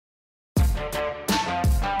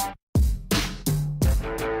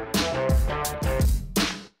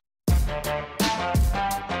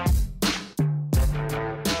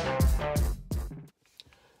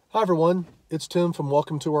Hi everyone, it's Tim from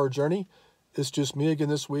Welcome to Our Journey. It's just me again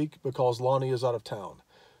this week because Lonnie is out of town.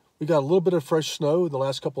 We got a little bit of fresh snow in the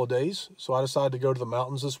last couple of days, so I decided to go to the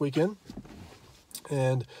mountains this weekend.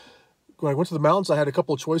 And when I went to the mountains, I had a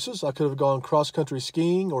couple of choices. I could have gone cross-country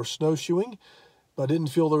skiing or snowshoeing, but I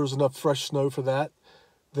didn't feel there was enough fresh snow for that.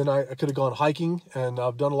 Then I could have gone hiking, and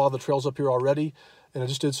I've done a lot of the trails up here already, and I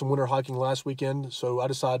just did some winter hiking last weekend, so I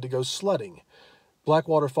decided to go sledding.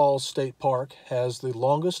 Blackwater Falls State Park has the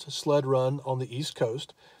longest sled run on the East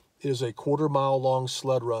Coast. It is a quarter-mile long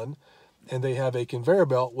sled run, and they have a conveyor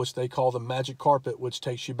belt, which they call the magic carpet, which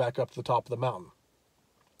takes you back up to the top of the mountain.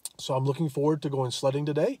 So I'm looking forward to going sledding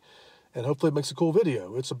today, and hopefully it makes a cool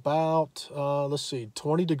video. It's about,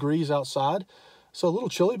 20 degrees outside, so a little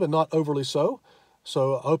chilly, but not overly so.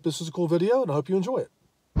 So I hope this is a cool video, and I hope you enjoy it.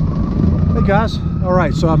 Hey guys, all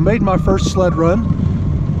right, so I made my first sled run.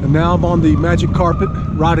 And now I'm on the magic carpet,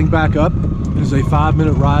 riding back up. It is a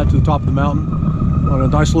 5-minute ride to the top of the mountain on a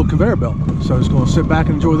nice little conveyor belt. So I'm just going to sit back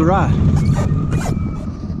and enjoy the ride.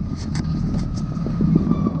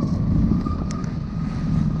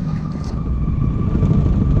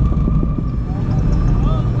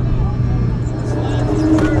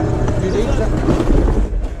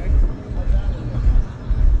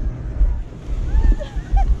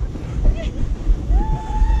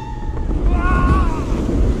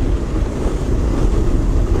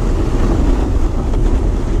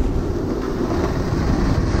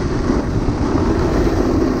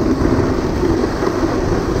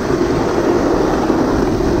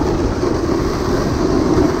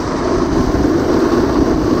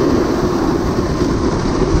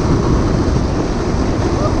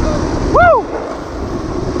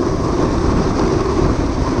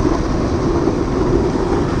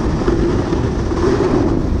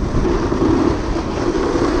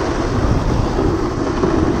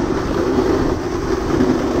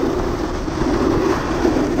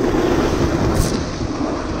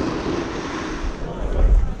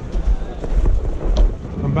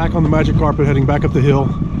 Back on the magic carpet, heading back up the hill.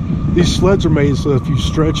 These sleds are made so if you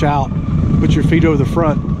stretch out, put your feet over the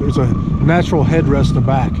front, there's a natural headrest in the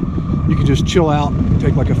back. You can just chill out and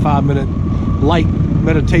take like a 5-minute light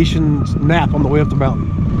meditation nap on the way up the mountain.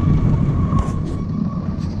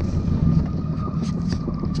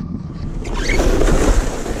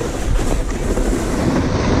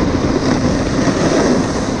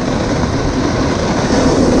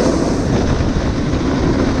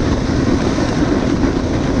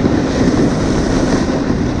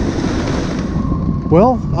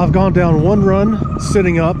 Well, I've gone down one run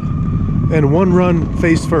sitting up and one run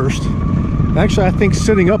face first. Actually, I think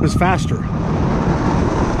sitting up is faster.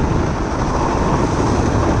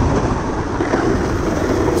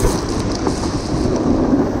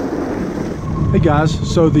 Hey guys,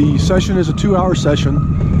 so the session is a 2-hour session,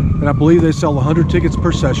 and I believe they sell 100 tickets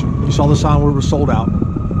per session. You saw the sign where it was sold out.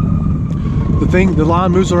 The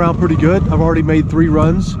line moves around pretty good. I've already made 3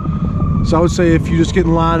 runs. So I would say if you just get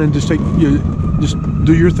in line and just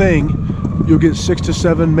do your thing, you'll get 6 to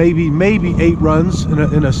 7, maybe 8 runs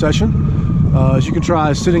in a session. As you can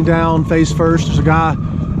try sitting down face first. There's a guy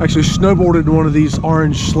actually snowboarded in one of these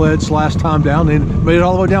orange sleds last time down and made it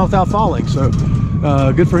all the way down without falling. So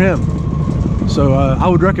good for him. So I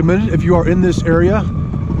would recommend it if you are in this area,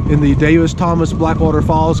 in the Davis, Thomas, Blackwater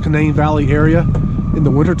Falls, Canaan Valley area in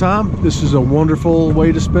the wintertime. This is a wonderful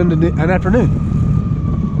way to spend an afternoon.